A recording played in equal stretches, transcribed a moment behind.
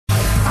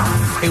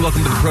Hey,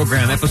 welcome to the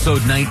program,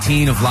 episode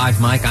 19 of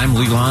Live Mike. I'm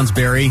Lee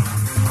Lonsberry.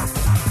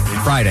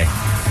 Friday.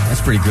 That's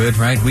pretty good,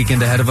 right?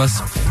 Weekend ahead of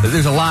us.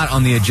 There's a lot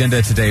on the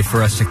agenda today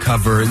for us to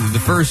cover. The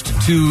first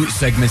two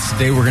segments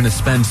today we're going to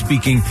spend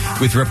speaking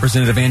with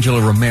Representative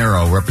Angela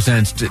Romero,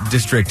 represents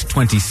District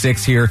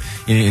 26 here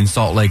in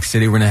Salt Lake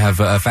City. We're going to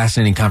have a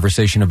fascinating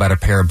conversation about a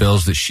pair of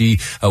bills that she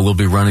will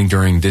be running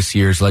during this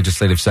year's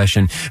legislative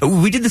session.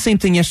 We did the same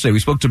thing yesterday. We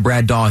spoke to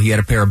Brad Daw. He had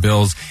a pair of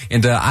bills.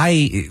 And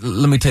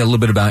let me tell you a little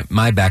bit about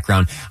my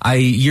background.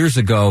 Years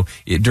ago,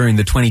 during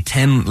the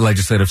 2010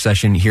 legislative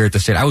session here at the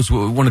state, I was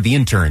one of the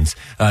interns.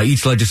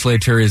 Each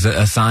legislator is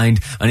assigned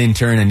an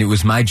intern, and it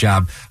was my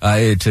job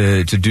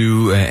to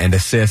do and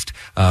assist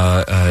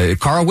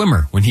Carl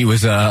Wimmer when he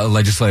was a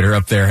legislator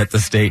up there at the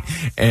state.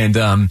 And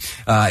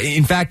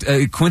in fact,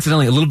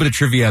 coincidentally, a little bit of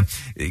trivia,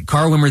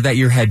 Carl Wimmer that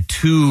year had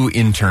two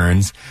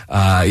interns.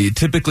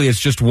 Typically, it's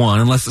just one,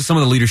 unless some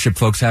of the leadership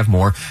folks have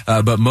more.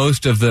 But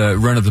most of the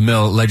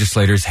run-of-the-mill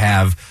legislators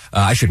have,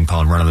 I shouldn't call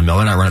them run-of-the-mill,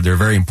 they're not run-of-the-mill,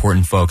 they're very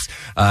important folks.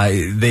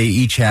 They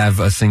each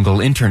have a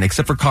single intern,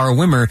 except for Carl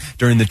Wimmer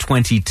during the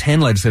 2010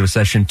 legislative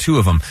session, two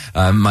of them,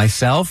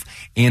 myself,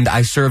 and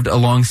I served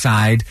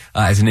alongside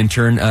as an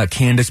intern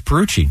Candace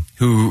Perucci,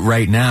 who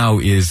right now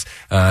is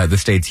the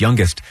state's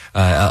youngest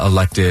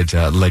elected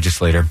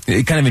legislator.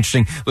 Kind of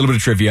interesting, a little bit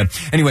of trivia.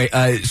 Anyway,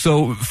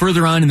 so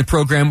further on in the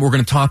program, we're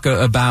going to talk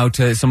about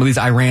some of these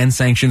Iran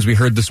sanctions. We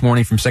heard this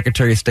morning from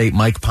Secretary of State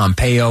Mike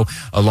Pompeo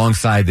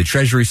alongside the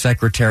Treasury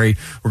Secretary.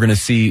 We're going to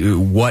see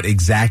what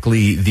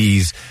exactly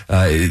these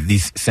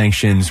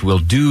sanctions will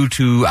do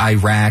to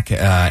Iraq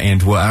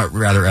and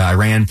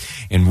Iran,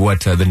 and what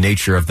the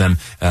nature of them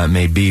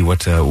may be, what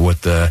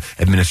the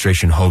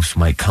administration hopes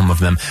might come of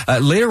them.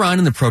 Later on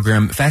in the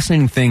program,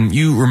 fascinating thing,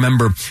 you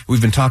remember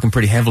we've been talking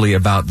pretty heavily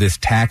about this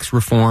tax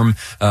reform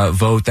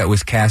vote that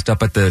was cast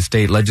up at the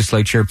state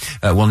legislature.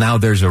 Well, now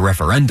there's a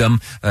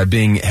referendum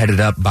being headed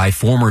up by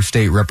former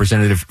state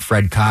representative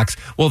Fred Cox.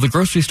 Well, the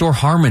grocery store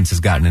Harmon's has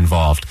gotten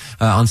involved.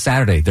 On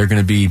Saturday, they're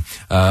going to be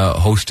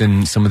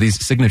hosting some of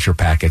these signature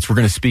packets. We're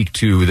going to speak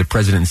to the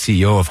president and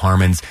CEO of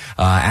Harmon's,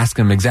 ask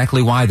them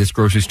exactly why this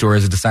grocery store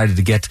has decided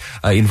to get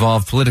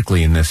involved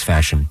politically in this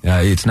fashion.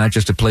 It's not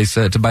just a place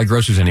to buy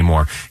groceries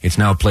anymore. It's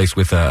now a place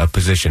with a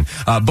position.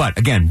 But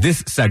again,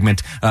 this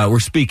segment, we're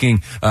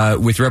speaking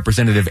with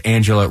Representative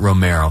Angela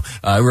Romero.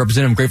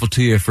 Representative, I'm grateful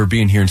to you for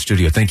being here in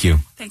studio. Thank you.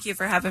 Thank you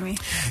for having me.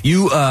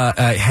 You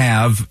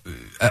have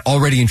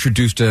already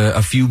introduced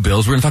a few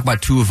bills. We're going to talk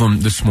about two of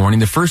them this morning.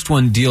 The first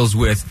one deals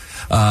with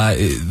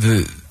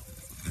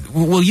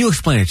well, you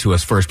explain it to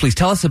us first. Please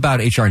tell us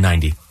about H.R.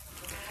 90,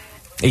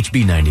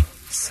 HB 90.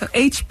 So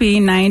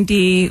HB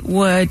 90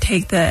 would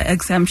take the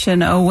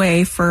exemption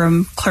away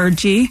from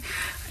clergy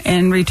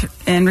in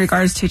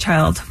regards to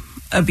child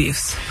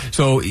abuse.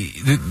 So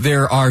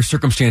there are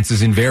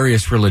circumstances in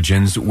various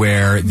religions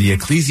where the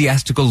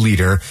ecclesiastical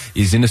leader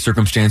is in a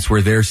circumstance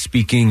where they're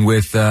speaking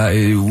with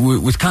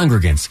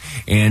congregants,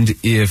 and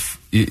if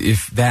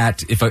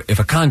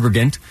a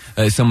congregant,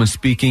 someone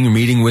speaking or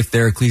meeting with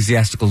their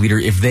ecclesiastical leader,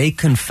 if they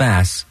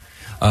confess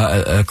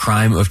a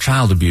crime of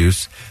child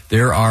abuse,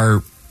 there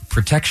are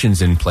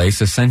protections in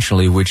place,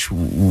 essentially, which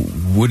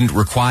wouldn't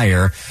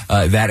require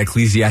that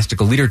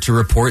ecclesiastical leader to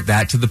report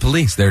that to the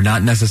police. They're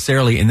not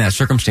necessarily, in that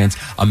circumstance,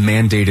 a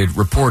mandated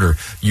reporter.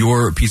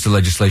 Your piece of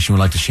legislation would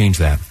like to change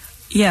that.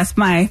 Yes,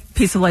 my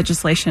piece of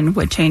legislation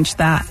would change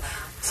that,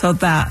 so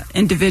that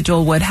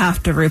individual would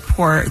have to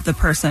report the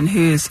person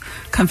who's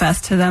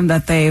confessed to them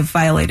that they've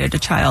violated a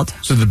child.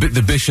 So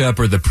the bishop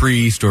or the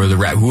priest or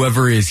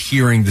whoever is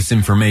hearing this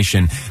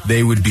information,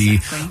 they would be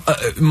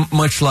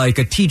much like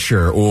a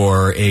teacher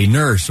or a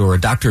nurse or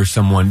a doctor,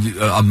 someone,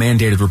 a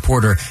mandated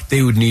reporter.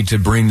 They would need to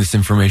bring this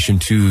information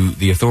to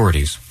the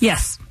authorities.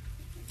 Yes.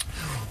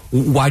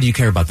 Why do you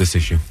care about this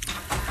issue?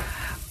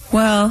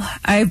 Well,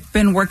 I've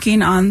been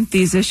working on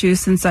these issues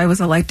since I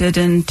was elected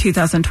in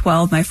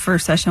 2012. My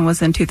first session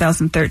was in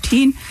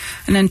 2013.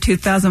 And in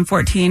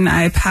 2014,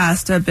 I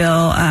passed a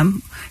bill,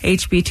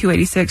 HB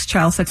 286,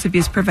 Child Sex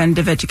Abuse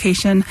Preventative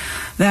Education,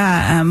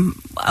 that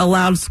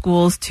allowed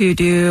schools to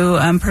do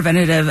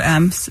preventative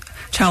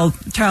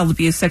child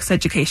abuse, sex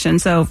education.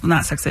 So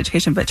not sex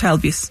education, but child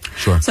abuse.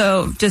 Sure.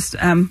 So just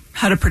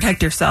how to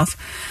protect yourself.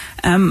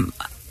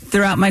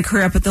 Throughout my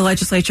career up at the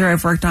legislature,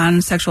 I've worked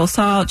on sexual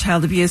assault,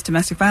 child abuse,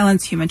 domestic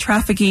violence, human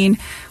trafficking.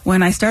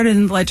 When I started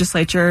in the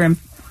legislature,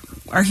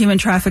 our human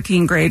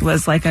trafficking grade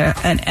was like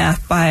an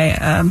F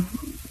by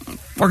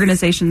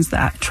organizations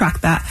that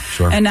track that.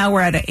 Sure. And now we're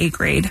at an A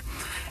grade.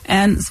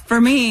 And for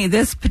me,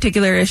 this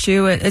particular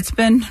issue, it's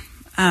been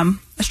a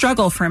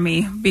struggle for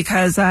me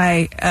because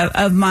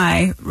of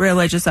my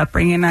religious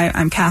upbringing.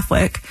 I'm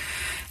Catholic,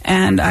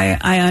 and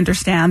I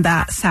understand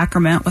that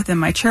sacrament within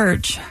my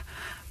church.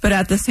 But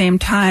at the same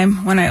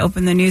time, when I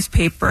open the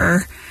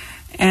newspaper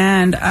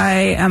and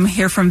I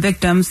hear from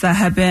victims that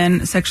have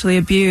been sexually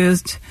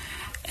abused,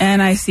 and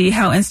I see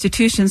how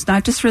institutions,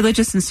 not just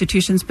religious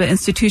institutions, but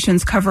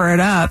institutions cover it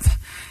up,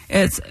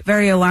 it's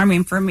very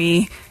alarming for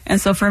me.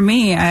 And so for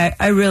me,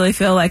 I really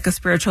feel like a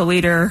spiritual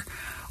leader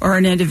or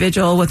an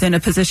individual within a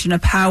position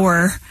of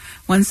power,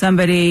 when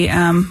somebody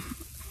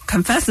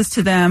confesses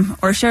to them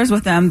or shares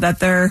with them that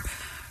they're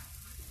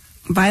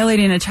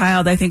violating a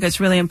child, I think it's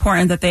really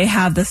important that they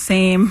have the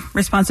same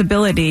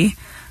responsibility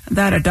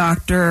that a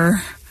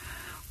doctor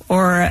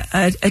or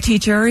a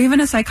teacher or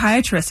even a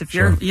psychiatrist. If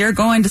you're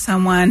going to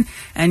someone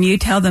and you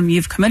tell them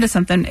you've committed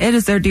something, it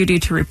is their duty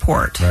to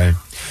report. Right.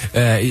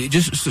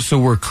 Just so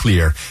we're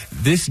clear,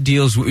 this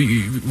deals with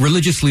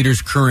religious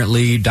leaders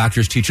currently,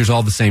 doctors, teachers,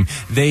 all the same.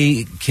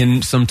 They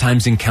can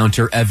sometimes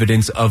encounter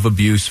evidence of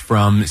abuse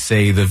from,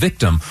 say, the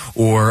victim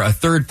or a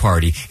third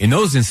party. In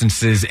those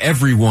instances,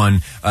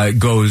 everyone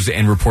goes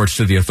and reports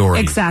to the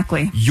authorities.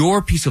 Exactly.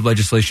 Your piece of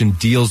legislation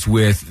deals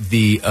with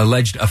the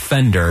alleged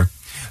offender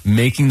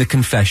making the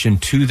confession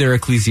to their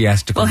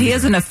ecclesiastical leader. He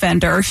is an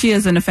offender, or she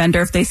is an offender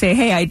if they say,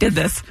 hey, I did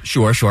this.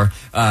 Sure.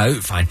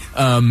 Fine.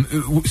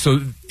 So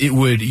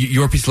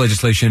your piece of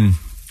legislation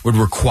would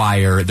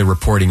require the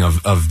reporting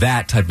of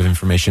that type of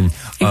information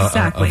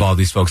exactly. of all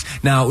these folks.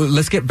 Now,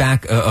 let's get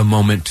back a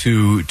moment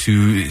to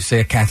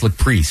say a Catholic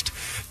priest.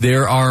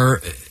 There are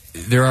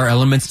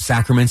elements,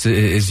 sacraments,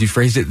 as you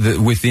phrased it,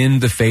 within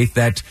the faith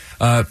that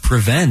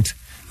prevent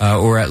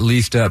or at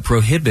least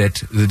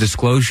prohibit the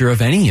disclosure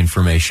of any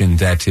information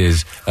that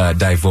is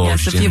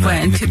divulged in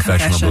the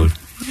confessional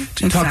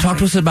booth. Exactly. Talk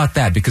to us about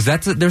that, because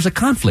there's a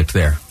conflict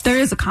there. There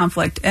is a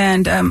conflict,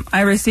 and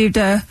I received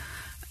a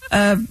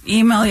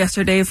email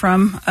yesterday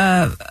from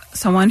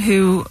someone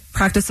who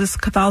practices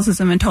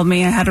Catholicism and told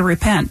me I had to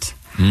repent,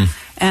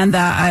 and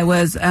that I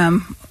was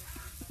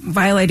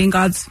violating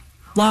God's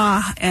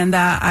law, and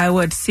that I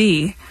would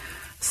see.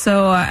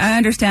 So I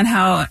understand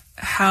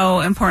how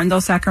important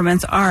those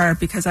sacraments are,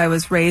 because I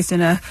was raised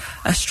in a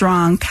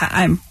strong,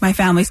 my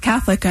family's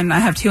Catholic, and I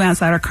have two aunts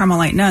that are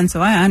Carmelite nuns,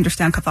 so I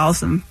understand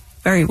Catholicism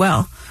very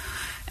well.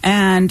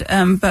 And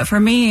but for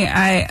me,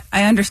 I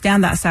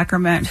understand that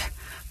sacrament,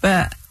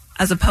 but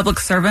as a public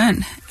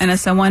servant and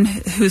as someone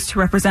who's to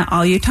represent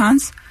all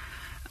Utahns,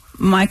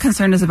 my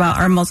concern is about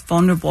our most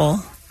vulnerable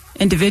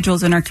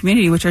individuals in our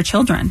community, which are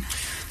children.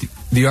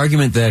 The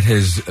argument that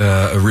has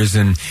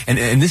arisen,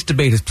 and this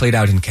debate has played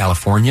out in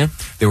California.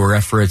 There were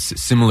efforts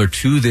similar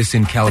to this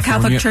in California.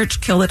 The Catholic Church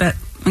killed it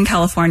in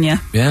California.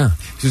 Yeah.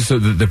 So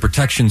the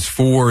protections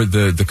for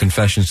the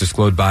confessions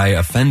disclosed by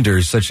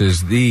offenders such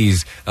as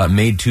these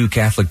made to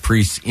Catholic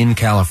priests in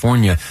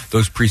California,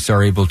 those priests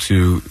are able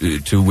to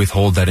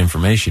withhold that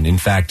information. In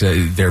fact,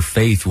 their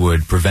faith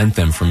would prevent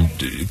them from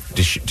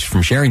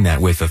sharing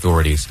that with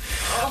authorities.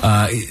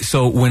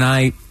 So when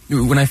I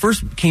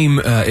first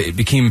became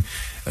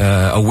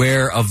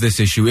aware of this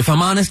issue, if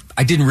I'm honest,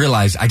 I didn't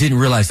realize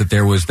that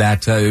there was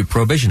that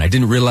prohibition. I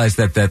didn't realize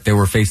that there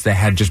were faiths that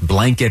had just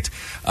blanket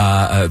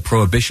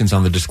prohibitions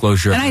on the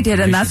disclosure. And I did,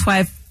 and that's why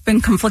I've been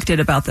conflicted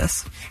about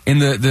this.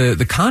 And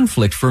the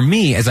conflict for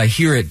me, as I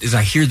hear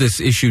this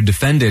issue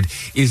defended,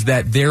 is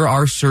that there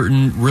are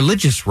certain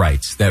religious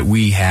rights that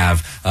we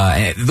have,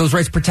 those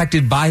rights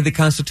protected by the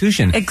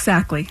Constitution.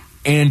 Exactly.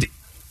 And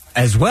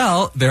as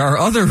well, there are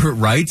other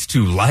rights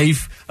to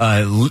life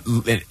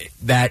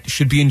that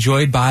should be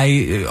enjoyed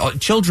by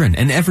children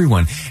and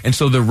everyone. And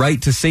so the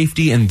right to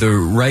safety and the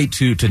right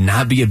to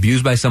not be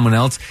abused by someone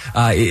else,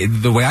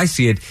 the way I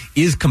see it,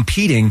 is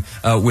competing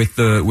with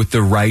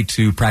the right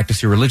to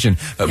practice your religion.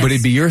 Yes. But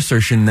it'd be your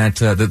assertion that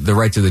the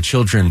rights of the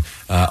children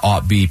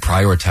ought be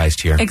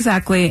prioritized here.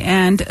 Exactly.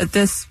 And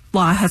this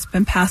law has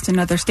been passed in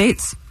other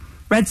states,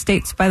 red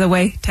states, by the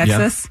way,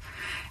 Texas.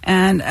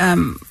 Yeah.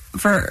 And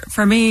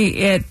for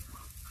me,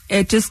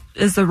 it just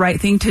is the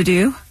right thing to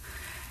do.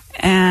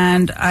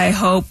 And I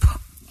hope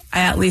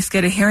I at least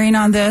get a hearing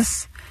on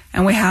this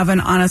and we have an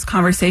honest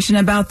conversation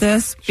about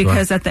this,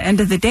 because Sure. at the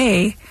end of the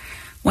day,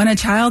 when a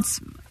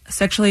child's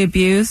sexually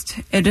abused,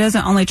 it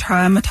doesn't only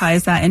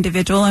traumatize that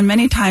individual. And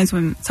many times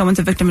when someone's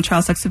a victim of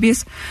child sex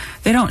abuse,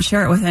 they don't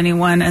share it with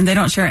anyone, and they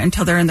don't share it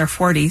until they're in their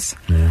 40s.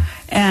 Yeah.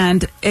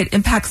 And it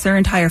impacts their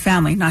entire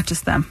family, not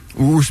just them.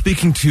 We're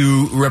speaking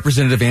to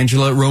Representative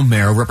Angela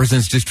Romero,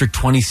 represents District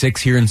 26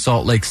 here in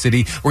Salt Lake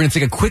City. We're going to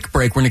take a quick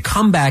break. We're going to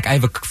come back. I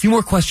have a few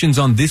more questions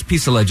on this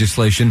piece of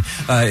legislation,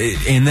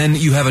 and then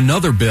you have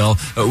another bill,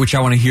 which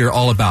I want to hear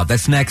all about.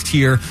 That's next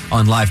here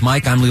on Live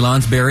Mike. I'm Lee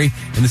Lonsberry,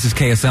 and this is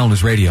KSL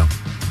News Radio.